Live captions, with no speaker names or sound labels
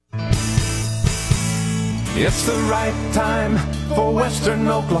It's the right time for Western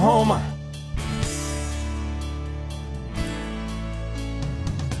Oklahoma.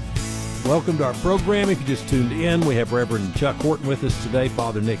 Welcome to our program. If you just tuned in, we have Reverend Chuck Horton with us today,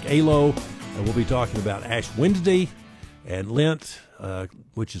 Father Nick Alo, and we'll be talking about Ash Wednesday and Lent,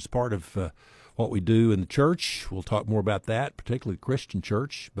 which is part of what we do in the church. We'll talk more about that, particularly the Christian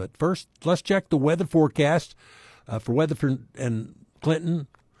church. But first, let's check the weather forecast for Weatherford and Clinton,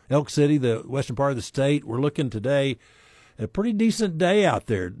 Elk City, the western part of the state. We're looking today at a pretty decent day out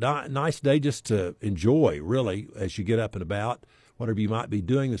there. Nice day just to enjoy, really, as you get up and about, whatever you might be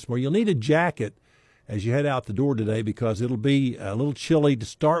doing this morning. You'll need a jacket as you head out the door today because it'll be a little chilly to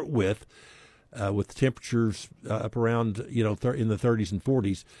start with the temperatures up around, in the 30s and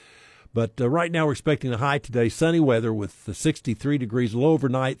 40s. But right now we're expecting a high today, sunny weather with 63 degrees, low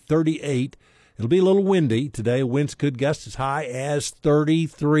overnight, 38. It'll be a little windy today. Winds could gust as high as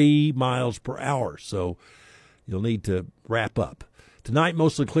 33 miles per hour, so you'll need to wrap up. Tonight,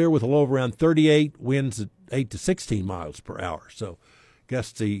 mostly clear with a low of around 38, winds at 8 to 16 miles per hour, so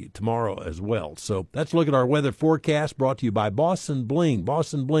gusty tomorrow as well. So let's look at our weather forecast brought to you by Boston Bling.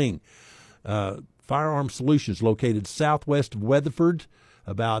 Boston Bling, firearm solutions located southwest of Weatherford,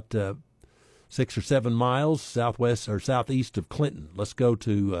 about 6 or 7 miles southwest or southeast of Clinton. Let's go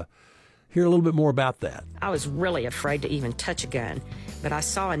to hear a little bit more about that. I was really afraid to even touch a gun, but I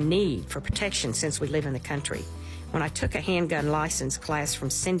saw a need for protection since we live in the country. When I took a handgun license class from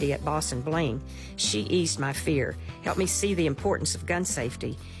Cindy at Boston Bling, she eased my fear, helped me see the importance of gun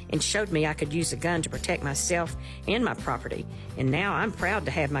safety, and showed me I could use a gun to protect myself and my property. And now I'm proud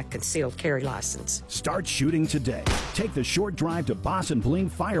to have my concealed carry license. Start shooting today. Take the short drive to Boston Bling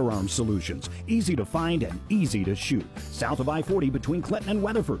Firearm Solutions. Easy to find and easy to shoot. South of I-40 between Clinton and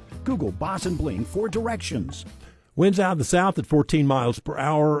Weatherford. Google Boston Bling for directions. Winds out of the south at 14 miles per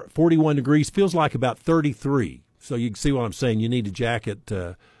hour, 41 degrees, feels like about 33. So you can see what I'm saying. You need a jacket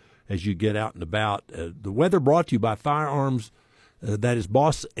as you get out and about. The weather brought to you by Firearms, that is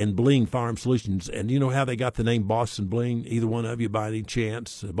Boss and Bling Firearm Solutions. And you know how they got the name Boston Bling? Either one of you by any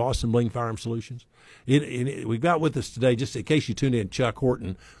chance? Boston Bling Firearm Solutions. We've got with us today, just in case you tuned in, Chuck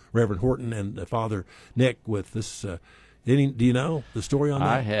Horton, Reverend Horton, and Father Nick with this. Do you know the story on that?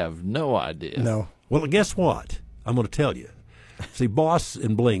 I have no idea. No. Well, guess what? I'm going to tell you. See, Boss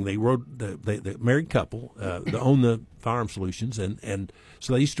and Bling, they wrote the married couple that own the Firearm Solutions, and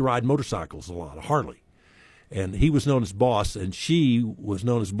so they used to ride motorcycles a lot, a Harley. And he was known as Boss, and she was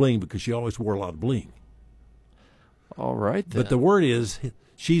known as Bling because she always wore a lot of bling. All right, then. But the word is,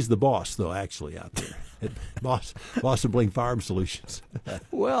 she's the boss, though, actually, out there. Boss and Bling Firearm Solutions.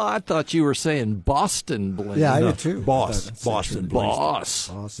 Well, I thought you were saying Boston Bling. Yeah, I No, did too. Boston Bling.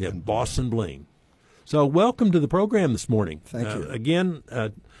 Boss. Yeah, Boston Bling. So welcome to the program this morning. Thank you. Again,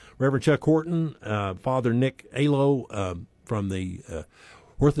 Reverend Chuck Horton, Father Nick Alo from the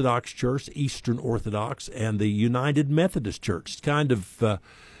Orthodox Church, Eastern Orthodox, and the United Methodist Church. It's kind of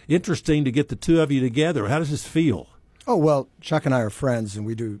interesting to get the two of you together. How does this feel? Oh, well, Chuck and I are friends, and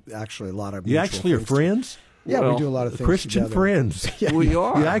we do actually a lot of You mutual actually are things. friends? Yeah, Well, we do a lot of things Christian together. friends. We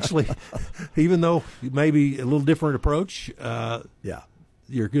are. You actually, even though maybe a little different approach, Yeah.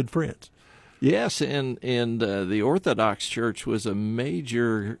 you're good friends. Yes, and the Orthodox Church was a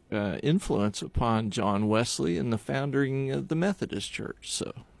major influence upon John Wesley and the founding of the Methodist Church.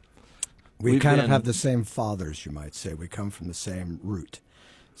 So We We've kind of been- have the same fathers, you might say. We come from the same root.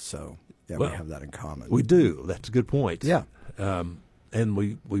 So, yeah, Well, we have that in common. We do. That's a good point. Yeah. And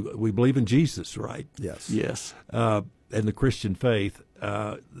we believe in Jesus, right? Yes. yes, And the Christian faith.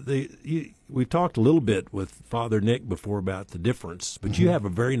 We've talked a little bit with Father Nick before about the difference, but you have a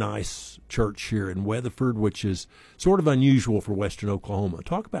very nice church here in Weatherford, which is sort of unusual for Western Oklahoma.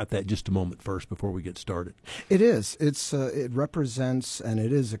 Talk about that just a moment first before we get started. It is. It represents, and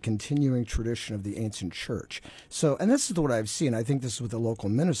it is a continuing tradition of the ancient church. So, and this is what I've seen. I think this is what the local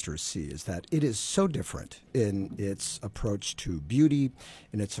ministers see, is that it is so different in its approach to beauty,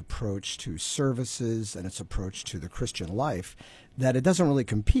 in its approach to services, and its approach to the Christian life, that it doesn't really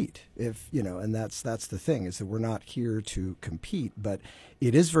compete. And that's the thing, is that we're not here to compete, but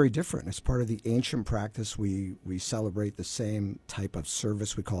it is very different. It's part of the ancient practice. We celebrate the same type of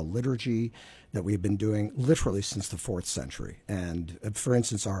service we call liturgy that we've been doing literally since the 4th century. And for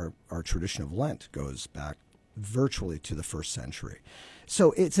instance, our tradition of Lent goes back virtually to the 1st century.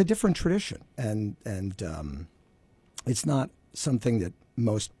 So it's a different tradition, and it's not something that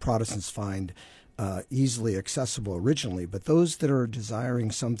most Protestants find easily accessible originally, but those that are desiring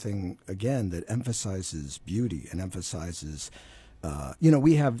something, again, that emphasizes beauty and emphasizes,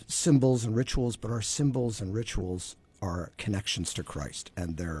 we have symbols and rituals, but our symbols and rituals our connections to Christ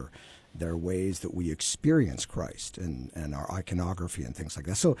and their ways that we experience Christ and our iconography and things like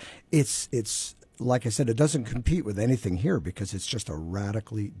that. So it's like I said, it doesn't compete with anything here because it's just a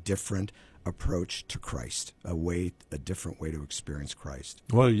radically different approach to Christ, a different way to experience Christ.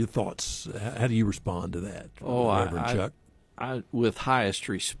 What are your thoughts? How do you respond to that, Reverend Chuck? I, with highest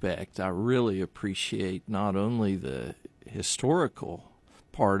respect, I really appreciate not only the historical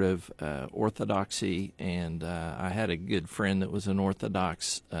part of Orthodoxy, and I had a good friend that was an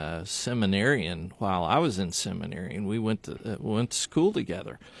Orthodox seminarian while I was in seminary, and we went to school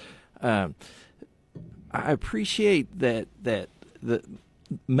together. I appreciate that the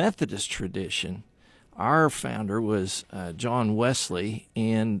Methodist tradition. Our founder was John Wesley,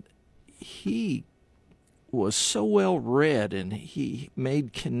 and he was so well read, and he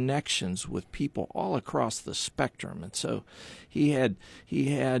made connections with people all across the spectrum. And so he had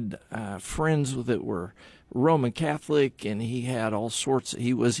friends that were Roman Catholic, and he had all sorts.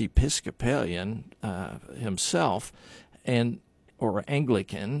 He was Episcopalian himself, or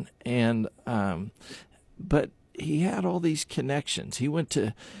Anglican, and but he had all these connections. He went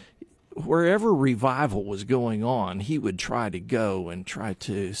to wherever revival was going on, he would try to go and try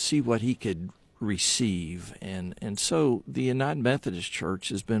to see what he could receive. And so the United Methodist Church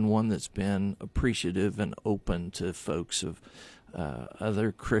has been one that's been appreciative and open to folks of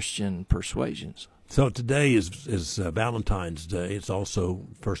other Christian persuasions. So today is Valentine's Day. It's also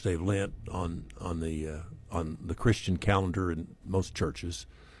first day of Lent on the Christian calendar in most churches.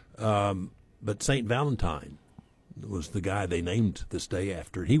 But Saint Valentine was the guy they named this day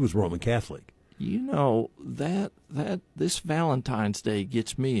after. He was Roman Catholic. You know, that this Valentine's Day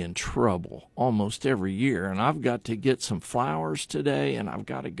gets me in trouble almost every year, and I've got to get some flowers today, and I've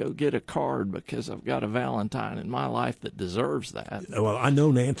got to go get a card because I've got a Valentine in my life that deserves that. Well, I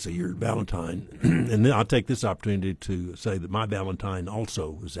know, Nancy, your Valentine, and then I'll take this opportunity to say that my Valentine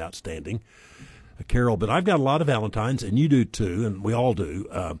also is outstanding, Carol, but I've got a lot of Valentines, and you do too, and we all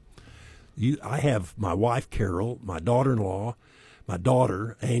do. I have my wife, Carol, my daughter-in-law, my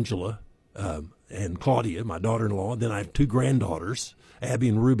daughter, Angela, and Claudia, my daughter-in-law. Then I have two granddaughters, Abby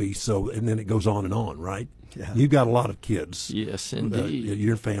and Ruby. And then it goes on and on, right? Yeah. You've got a lot of kids. Yes, indeed.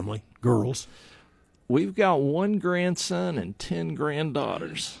 Your family, girls. We've got one grandson and 10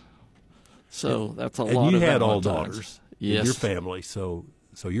 granddaughters. So that's a lot of And you had Valentines. all daughters Yes. in your family, so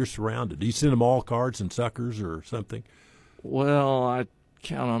you're surrounded. Do you send them all cards and suckers or something? Well, I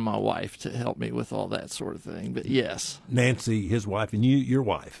count on my wife to help me with all that sort of thing, but yes. Nancy, his wife, and you, your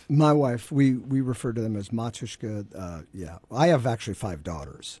wife. My wife, we refer to them as Matushka. Yeah, I have actually 5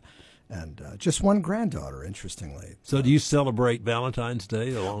 daughters, and just one granddaughter. Interestingly. So, do you celebrate Valentine's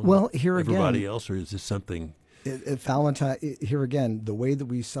Day along with everybody else, or is this something? Here again, the way that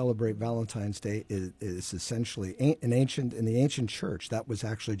we celebrate Valentine's Day is essentially in the ancient church. That was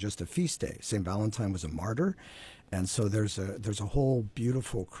actually just a feast day. Saint Valentine was a martyr. And so there's a whole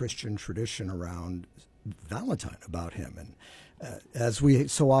beautiful Christian tradition around Valentine, about him. And as we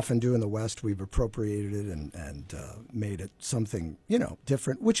so often do in the West, we've appropriated it and made it something,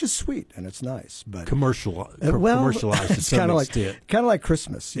 different, which is sweet and it's nice. But commercialized it's to some extent. Kind of like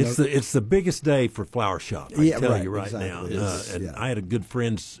Christmas. It's the biggest day for flower shop. I tell you right exactly. now. I had good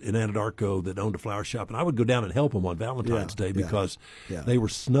friends in Anadarko that owned a flower shop, and I would go down and help them on Valentine's Day because they were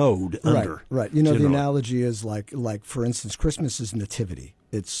snowed under. Right. The analogy is like for instance, Christmas is nativity.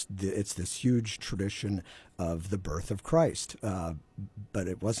 It's this huge tradition of the birth of Christ, but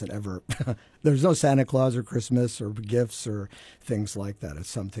it wasn't ever. There's no Santa Claus or Christmas or gifts or things like that. It's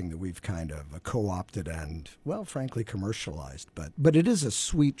something that we've kind of co-opted and, well, frankly, commercialized. But it is a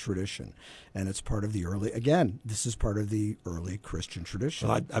sweet tradition, and it's part of the early. Again, this is part of the early Christian tradition.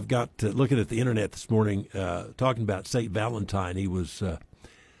 Well, I've got looking at the internet this morning, talking about Saint Valentine. He was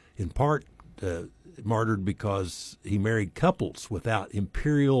in part martyred because he married couples without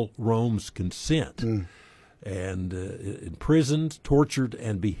imperial Rome's consent, and imprisoned, tortured,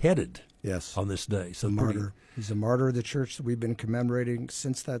 and beheaded. Yes, on this day. So martyr. He's a martyr of the church that we've been commemorating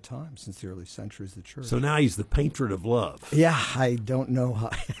since that time, since the early centuries of the church. So now he's the patron of love. Yeah, I don't know how.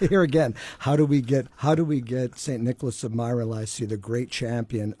 Here again, how do we get Saint Nicholas of Myra, Lycia, the great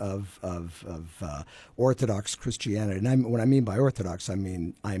champion of Orthodox Christianity? And when I mean by Orthodox, I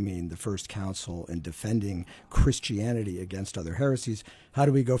mean the first council in defending Christianity against other heresies. How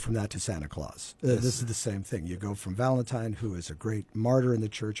do we go from that to Santa Claus? This is the same thing. You go from Valentine, who is a great martyr in the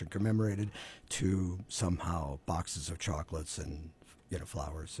church and commemorated, to somehow boxes of chocolates and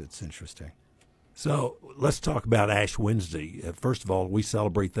flowers. It's interesting. So let's talk about Ash Wednesday. First of all, we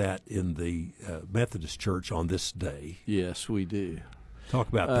celebrate that in the Methodist Church on this day. Yes, we do. Talk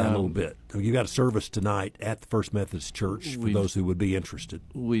about that a little bit. You got a service tonight at the First Methodist Church for those who would be interested.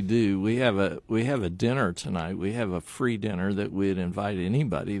 We do. We have a dinner tonight. We have a free dinner that we'd invite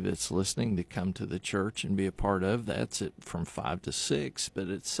anybody that's listening to come to the church and be a part of. That's from 5 to 6. But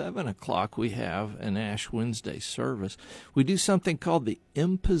at 7 o'clock we have an Ash Wednesday service. We do something called the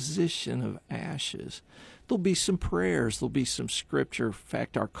imposition of ashes. There'll be some prayers. There'll be some scripture. In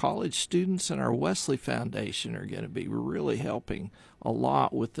fact, our college students and our Wesley Foundation are going to be really helping a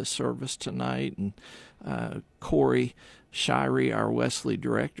lot with the service tonight. And Corey Shirey, our Wesley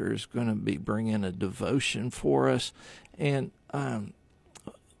director, is going to be bringing a devotion for us. And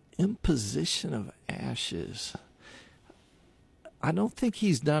imposition of ashes. I don't think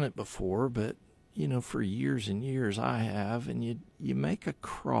he's done it before, but for years and years I have. And you make a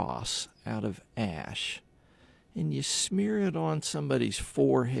cross out of ash, and you smear it on somebody's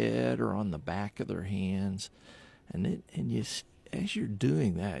forehead or on the back of their hands, as you're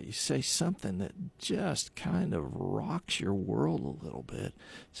doing that, you say something that just kind of rocks your world a little bit. It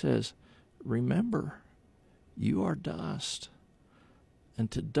says, "Remember, you are dust,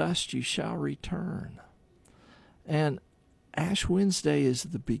 and to dust you shall return." And Ash Wednesday is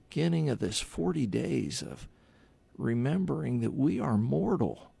the beginning of this 40 days of remembering that we are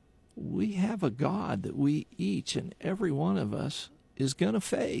mortal. We have a God that we, each and every one of us, is going to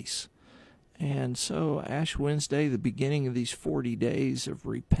face. And so Ash Wednesday, the beginning of these 40 days of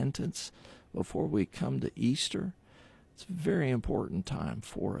repentance before we come to Easter, it's a very important time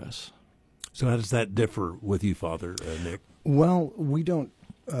for us. So how does that differ with you, Father Nick? Well, we don't.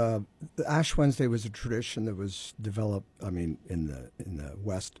 Ash Wednesday was a tradition that was developed, in the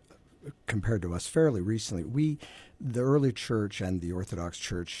West, compared to us fairly recently. The early church and the Orthodox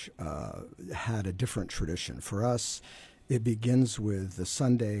Church had a different tradition. For us, it begins with the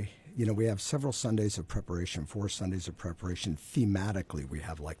Sunday. We have several Sundays of preparation, 4 Sundays of preparation. Thematically, we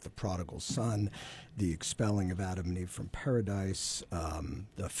have like the prodigal son, the expelling of Adam and Eve from paradise,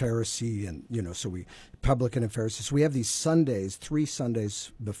 the Pharisee, and, publican and Pharisee. So we have these Sundays, 3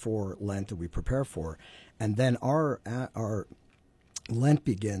 Sundays before Lent that we prepare for. And then our Lent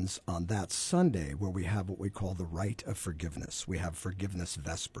begins on that Sunday, where we have what we call the rite of forgiveness. We have Forgiveness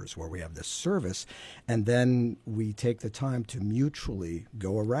Vespers, where we have this service, and then we take the time to mutually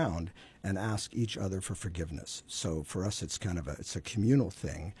go around and ask each other for forgiveness. So for us, it's it's a communal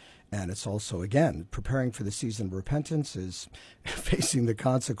thing, and it's also, again, preparing for the season of repentance is facing the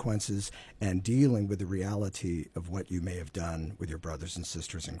consequences and dealing with the reality of what you may have done with your brothers and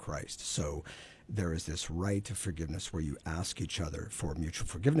sisters in Christ. So there is this rite of forgiveness where you ask each other for mutual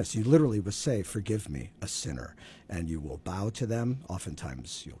forgiveness. You literally will say, "Forgive me, a sinner," and you will bow to them.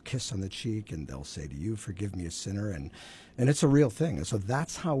 Oftentimes you'll kiss on the cheek, and they'll say to you, "Forgive me, a sinner," and it's a real thing. And so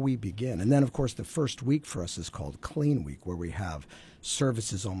that's how we begin. And then, of course, the first week for us is called Clean Week, where we have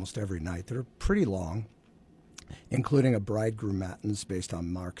services almost every night that are pretty long, including a bridegroom matins based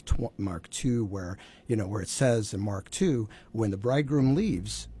on Mark 2, where it says in Mark 2, when the bridegroom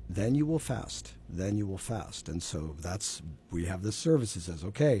leaves, then you will fast. Then you will fast. And so we have this service that says,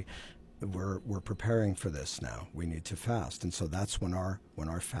 okay, we're preparing for this now. We need to fast. And so that's when our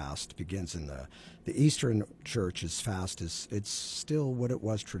fast begins. And the Eastern Church's fast it's still what it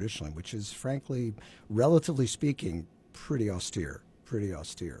was traditionally, which is, frankly, relatively speaking, pretty austere.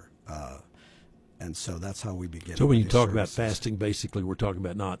 And so that's how we begin. So when you talk about fasting, basically we're talking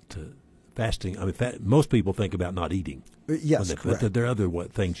about not fasting. Most people think about not eating. Yes, correct. But there are other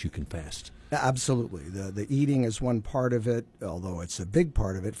things you can fast. Absolutely. The eating is one part of it, although it's a big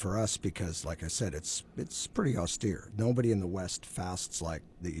part of it for us because, like I said, it's pretty austere. Nobody in the West fasts like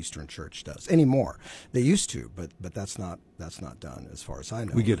the Eastern Church does anymore. They used to, but that's not done as far as I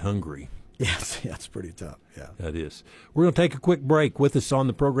know. We get hungry. Yes, it's pretty tough. Yeah, that is. We're going to take a quick break. With us on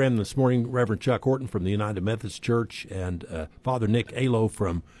the program this morning, Reverend Chuck Horton from the United Methodist Church and Father Nick Alo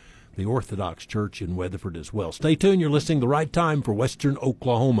from the Orthodox Church in Weatherford as well. Stay tuned. You're listening to The Right Time for Western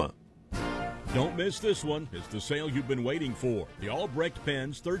Oklahoma. Don't miss this one. It's the sale you've been waiting for. The Albrecht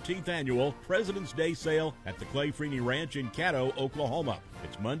Pens 13th Annual President's Day Sale at the Clay Freeney Ranch in Caddo, Oklahoma.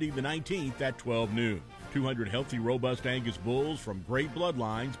 It's Monday the 19th at 12 noon. 200 healthy, robust Angus bulls from great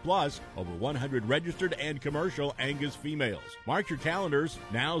bloodlines, plus over 100 registered and commercial Angus females. Mark your calendars.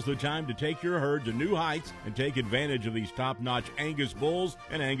 Now's the time to take your herd to new heights and take advantage of these top-notch Angus bulls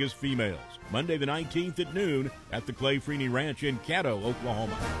and Angus females. Monday the 19th at noon at the Clay Freeney Ranch in Caddo,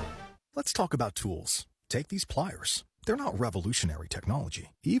 Oklahoma. Let's talk about tools. Take these pliers. They're not revolutionary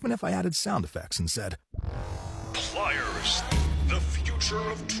technology. Even if I added sound effects and said, "Pliers, the future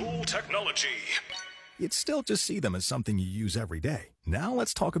of tool technology." you'd still just see them as something you use every day. Now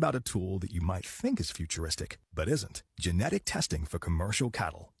let's talk about a tool that you might think is futuristic, but isn't. Genetic testing for commercial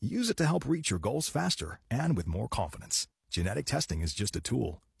cattle. Use it to help reach your goals faster and with more confidence. Genetic testing is just a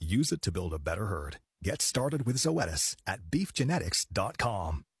tool. Use it to build a better herd. Get started with Zoetis at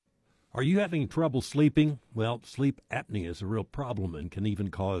beefgenetics.com. Are you having trouble sleeping? Well, sleep apnea is a real problem and can even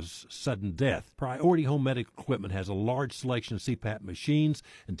cause sudden death. Priority Home Medical Equipment has a large selection of CPAP machines,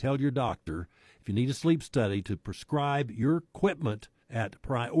 and tell your doctor if you need a sleep study to prescribe your equipment at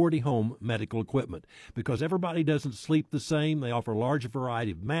Priority Home Medical Equipment. Because everybody doesn't sleep the same, they offer a large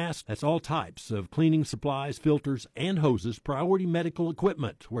variety of masks. That's all types of cleaning supplies, filters, and hoses. Priority Medical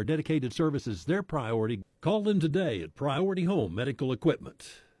Equipment, where dedicated service is their priority. Call them today at Priority Home Medical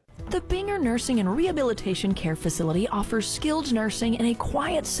Equipment. The Binger Nursing and Rehabilitation Care Facility offers skilled nursing in a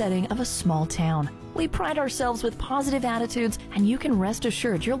quiet setting of a small town. We pride ourselves with positive attitudes, and you can rest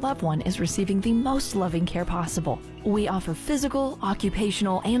assured your loved one is receiving the most loving care possible. We offer physical,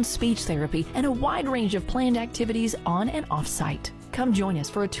 occupational, and speech therapy and a wide range of planned activities on and off-site. Come join us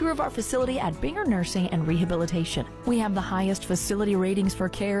for a tour of our facility at Binger Nursing and Rehabilitation. We have the highest facility ratings for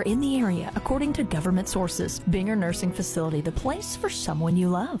care in the area, according to government sources. Binger Nursing Facility, the place for someone you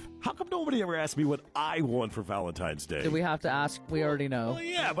love. How come nobody ever asked me what I want for Valentine's Day? Do we have to ask? We already know. Well,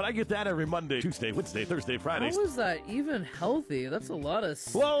 yeah, but I get that every Monday, Tuesday, Wednesday, Thursday, Friday. How is that even healthy? That's a lot of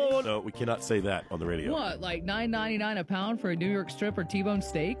steak. Whoa, no, we cannot say that on the radio. What, like $9.99 a pound for a New York strip or T-bone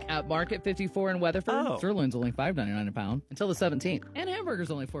steak at Market 54 in Weatherford? Oh. Sirloin's only $5.99 a pound until the 17th. And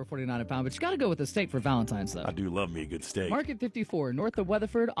hamburger's only $4.49 a pound, but you got to go with the steak for Valentine's, though. I do love me a good steak. Market 54, north of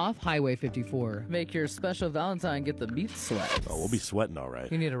Weatherford, off Highway 54. Make your special Valentine get the meat sweat. Oh, we'll be sweating all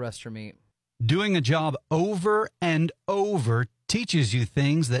right. You need to rest your meat. Doing a job over and over teaches you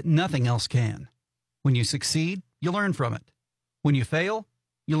things that nothing else can. When you succeed, you learn from it. When you fail,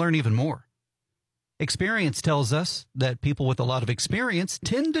 you learn even more. Experience tells us that people with a lot of experience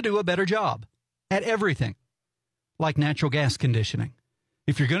tend to do a better job at everything, like natural gas conditioning.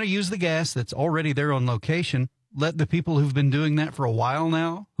 If you're going to use the gas that's already there on location, let the people who've been doing that for a while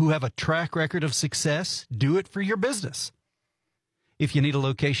now, who have a track record of success, do it for your business. If you need a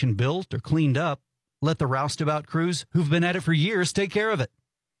location built or cleaned up, let the roustabout crews who've been at it for years take care of it.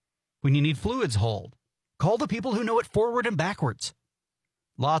 When you need fluids hauled, call the people who know it forward and backwards.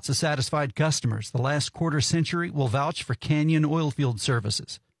 Lots of satisfied customers the last quarter century will vouch for Canyon Oilfield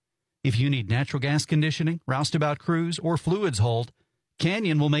Services. If you need natural gas conditioning, roustabout crews, or fluids hauled,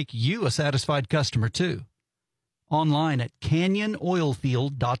 Canyon will make you a satisfied customer too. Online at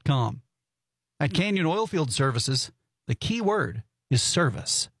canyonoilfield.com. At Canyon Oilfield Services, the key word is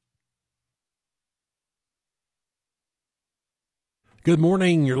service. Good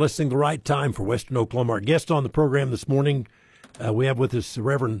morning. You're listening to The Right Time for Western Oklahoma. Our guest on the program this morning, we have with us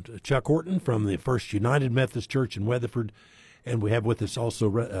Reverend Chuck Horton from the First United Methodist Church in Weatherford, and we have with us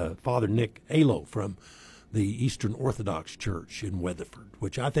also Father Nick Alo from the Eastern Orthodox Church in Weatherford,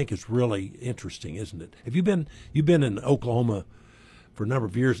 which I think is really interesting, isn't it? You've been in Oklahoma for a number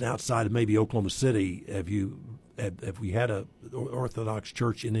of years outside of maybe Oklahoma City. Have we had a Orthodox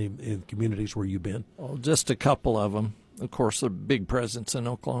church in communities where you've been? Well, just a couple of them. Of course, a big presence in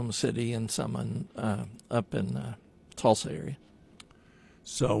Oklahoma City and some up in Tulsa area.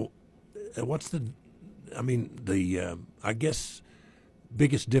 So, what's I guess,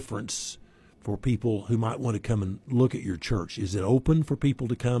 biggest difference for people who might want to come and look at your church? Is it open for people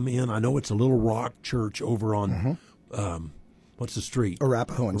to come in? I know it's a Little Rock church over on, what's the street?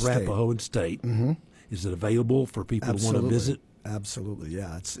 Arapahoe and State. Mm-hmm. Is it available for people who want to visit? Absolutely,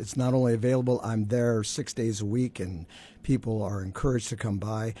 yeah. It's not only available, I'm there 6 days a week, and people are encouraged to come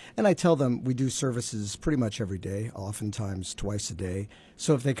by. And I tell them we do services pretty much every day, oftentimes twice a day.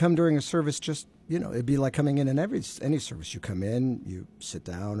 So if they come during a service, just, it'd be like coming in any service. You come in, you sit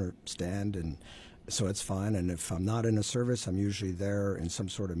down or stand, and so it's fine. And if I'm not in a service, I'm usually there in some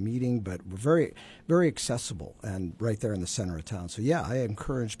sort of meeting, but we're very, very accessible and right there in the center of town. So yeah, I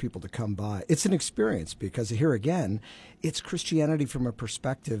encourage people to come by. It's an experience because here again, it's Christianity from a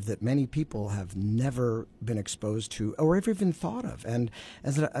perspective that many people have never been exposed to or ever even thought of. And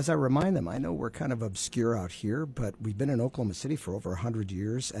as I remind them, I know we're kind of obscure out here, but we've been in Oklahoma City for over 100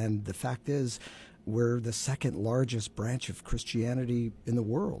 years. And the fact is, we're the second largest branch of Christianity in the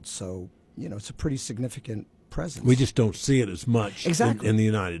world. So, it's a pretty significant presence. We just don't see it as much in the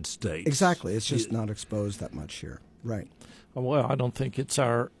United States. Exactly. It's just not exposed that much here. Right. Well, I don't think it's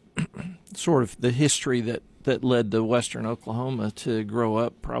our sort of the history that led to Western Oklahoma to grow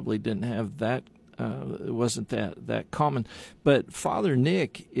up probably didn't have that. It wasn't that common. But Father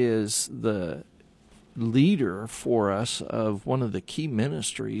Nick is leader for us of one of the key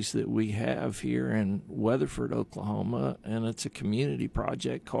ministries that we have here in Weatherford, Oklahoma, and it's a community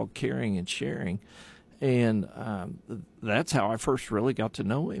project called Caring and Sharing. And that's how I first really got to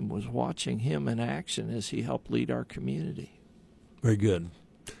know him, was watching him in action as he helped lead our community. Very good.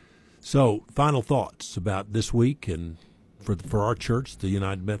 So, final thoughts about this week and for our church, the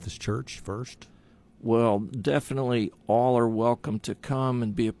United Methodist Church, first? Well, definitely all are welcome to come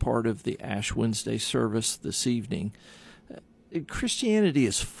and be a part of the Ash Wednesday service this evening. Christianity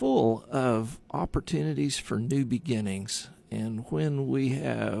is full of opportunities for new beginnings, and when we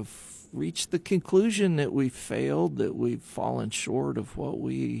have reached the conclusion that we've failed, that we've fallen short of what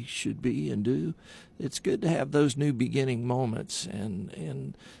we should be and do, it's good to have those new beginning moments.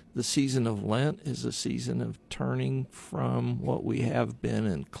 And the season of Lent is a season of turning from what we have been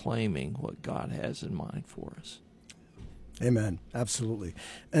and claiming what God has in mind for us. Amen. Absolutely.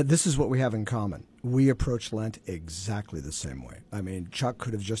 This is what we have in common. We approach Lent exactly the same way. I mean, Chuck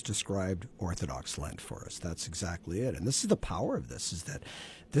could have just described Orthodox Lent for us. That's exactly it. And this is the power of this, is that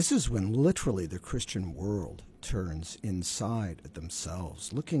this is when literally the Christian world turns inside at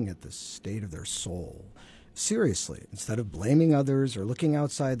themselves, looking at the state of their soul. Seriously, instead of blaming others or looking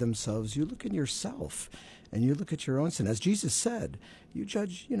outside themselves, you look at yourself and you look at your own sin. As Jesus said, you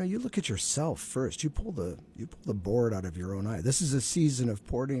judge, you look at yourself first. You pull the board out of your own eye. This is a season of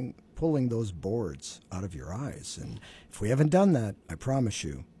pulling those boards out of your eyes. And if we haven't done that, I promise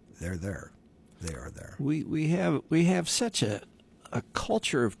you, they're there. They are there. We have such a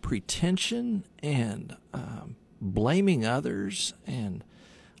culture of pretension and blaming others and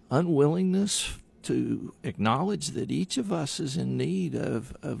unwillingness to acknowledge that each of us is in need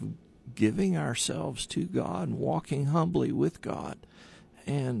of giving ourselves to God and walking humbly with God.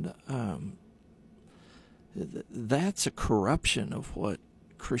 And that's a corruption of what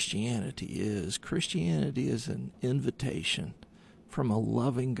Christianity is. Christianity is an invitation from a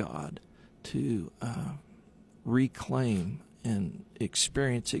loving God to reclaim and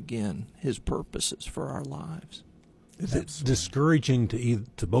experience again His purposes for our lives. Is it discouraging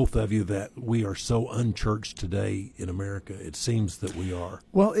to both of you that we are so unchurched today in America? It seems that we are.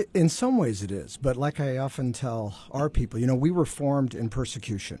 Well, in some ways it is. But like I often tell our people, we were formed in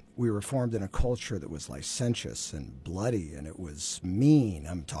persecution. We were formed in a culture that was licentious and bloody, and it was mean.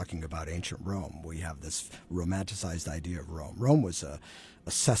 I'm talking about ancient Rome. We have this romanticized idea of Rome. Rome was a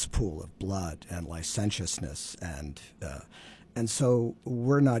cesspool of blood and licentiousness, and so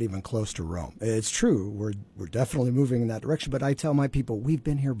we're not even close to Rome. It's true, we're definitely moving in that direction, but I tell my people, we've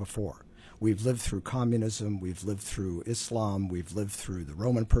been here before. We've lived through communism, we've lived through Islam, we've lived through the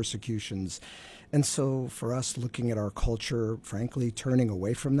Roman persecutions. And so for us, looking at our culture, frankly, turning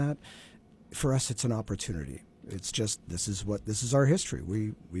away from that, for us it's an opportunity. It's just, this is our history.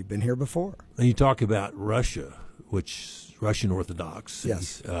 We've been here before. And you talk about Russia, which Russian Orthodox,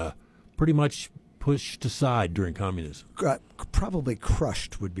 yes, pretty much pushed aside during communism. Probably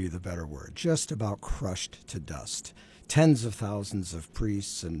crushed would be the better word. Just about crushed to dust. Tens of thousands of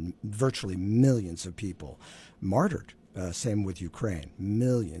priests and virtually millions of people martyred. Same with Ukraine.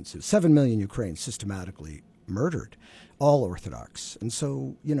 7 million Ukrainians systematically murdered, all Orthodox. And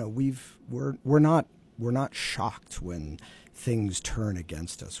so, we're not shocked when things turn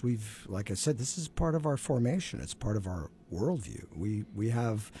against us. Like I said, this is part of our formation. It's part of our worldview. We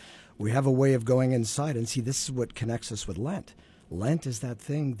have a way of going inside, and see, this is what connects us with Lent. Lent is that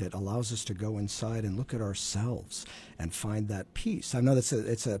thing that allows us to go inside and look at ourselves and find that peace. I know it's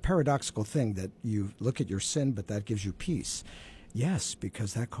a paradoxical thing that you look at your sin, but that gives you peace. Yes,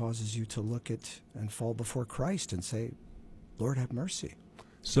 because that causes you to look at and fall before Christ and say, Lord, have mercy.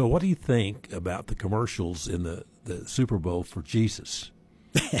 So what do you think about the commercials in the Super Bowl for Jesus?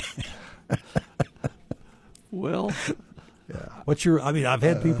 Well... Yeah. I've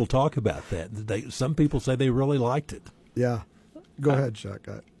had people talk about that. Some people say they really liked it. Yeah. Go ahead, Chuck.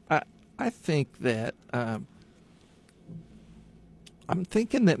 I think that I'm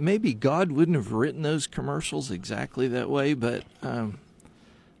thinking that maybe God wouldn't have written those commercials exactly that way, but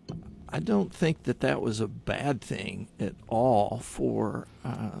I don't think that was a bad thing at all for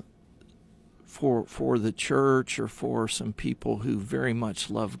the church or for some people who very much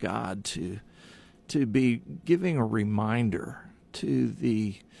love God to be giving a reminder to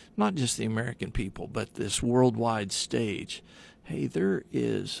not just the American people, but this worldwide stage. Hey, there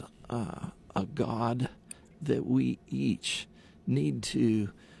is a God that we each need to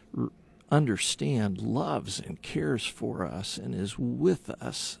understand loves and cares for us and is with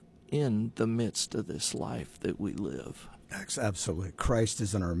us in the midst of this life that we live. Absolutely. Christ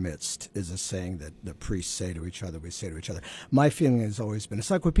is in our midst is a saying that the priests say to each other, we say to each other. My feeling has always been,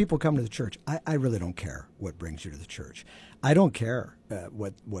 it's like when people come to the church, I really don't care what brings you to the church. I don't care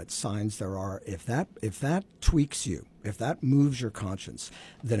what signs there are. If that tweaks you, if that moves your conscience,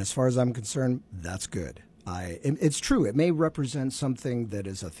 then as far as I'm concerned, that's good. It's true. It may represent something that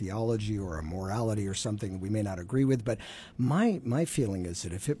is a theology or a morality or something that we may not agree with, but my feeling is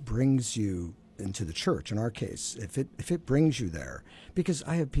that if it brings you into the church, in our case, if it brings you there, because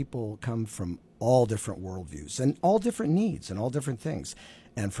I have people come from all different worldviews and all different needs and all different things,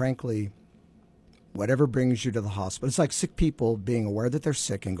 and frankly, whatever brings you to the hospital, it's like sick people being aware that they're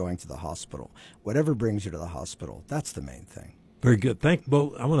sick and going to the hospital. Whatever brings you to the hospital, that's the main thing. Very good. I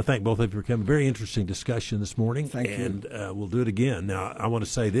want to thank both of you for coming. Very interesting discussion this morning. Thank you. And we'll do it again. Now, I want to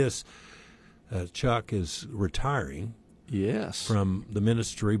say this. Chuck is retiring. Yes. From the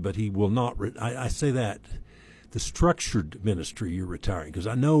ministry, but he will not. I say that the structured ministry you're retiring, because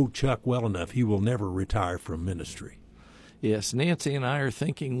I know Chuck well enough. He will never retire from ministry. Yes, Nancy and I are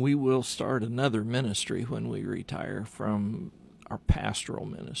thinking we will start another ministry when we retire from our pastoral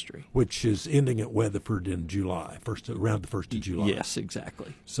ministry, which is ending at Weatherford in July, around the 1st of July. Yes,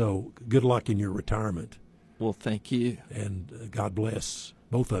 exactly. So good luck in your retirement. Well, thank you, and God bless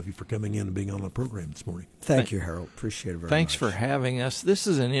both of you for coming in and being on the program this morning. Thank you, Harold. Appreciate it very much. Thanks for having us. This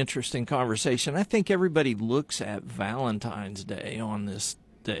is an interesting conversation. I think everybody looks at Valentine's Day on this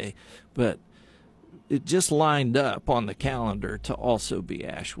day, but it just lined up on the calendar to also be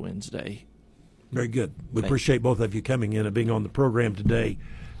Ash Wednesday. Very good. We appreciate both of you coming in and being on the program today.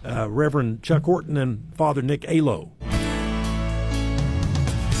 Reverend Chuck Horton and Father Nick Alo.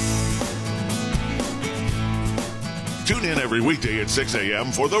 Tune in every weekday at 6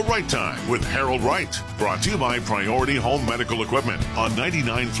 a.m. for The Right Time with Harold Wright. Brought to you by Priority Home Medical Equipment on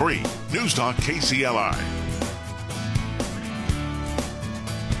 99.3 News Talk KCLI.